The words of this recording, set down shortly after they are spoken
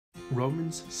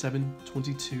Romans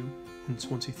 7:22 and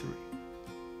 23.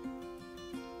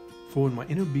 For in my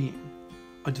inner being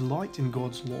I delight in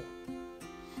God's law,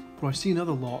 but I see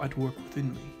another law at work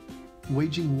within me,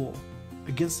 waging war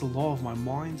against the law of my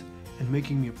mind and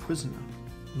making me a prisoner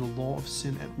of the law of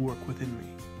sin at work within me.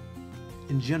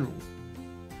 In general,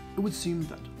 it would seem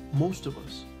that most of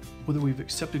us, whether we've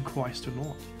accepted Christ or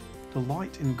not,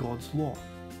 delight in God's law.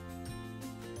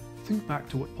 Think back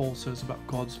to what Paul says about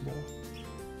God's law.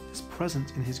 It's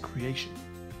present in his creation.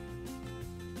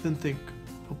 Then think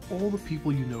of all the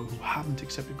people you know who haven't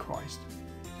accepted Christ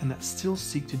and that still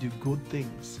seek to do good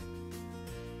things.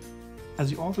 As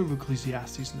the author of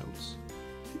Ecclesiastes notes,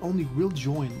 the only real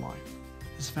joy in life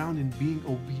is found in being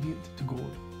obedient to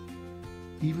God.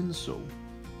 Even so,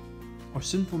 our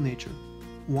sinful nature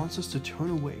wants us to turn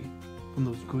away from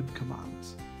those good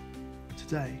commands.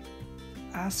 Today,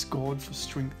 ask God for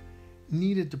strength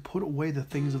needed to put away the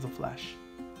things of the flesh,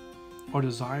 our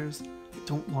desires that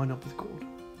don't line up with God.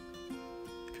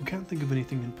 If you can't think of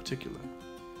anything in particular,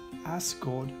 ask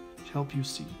God to help you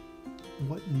see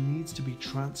what needs to be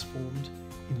transformed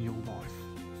in your life.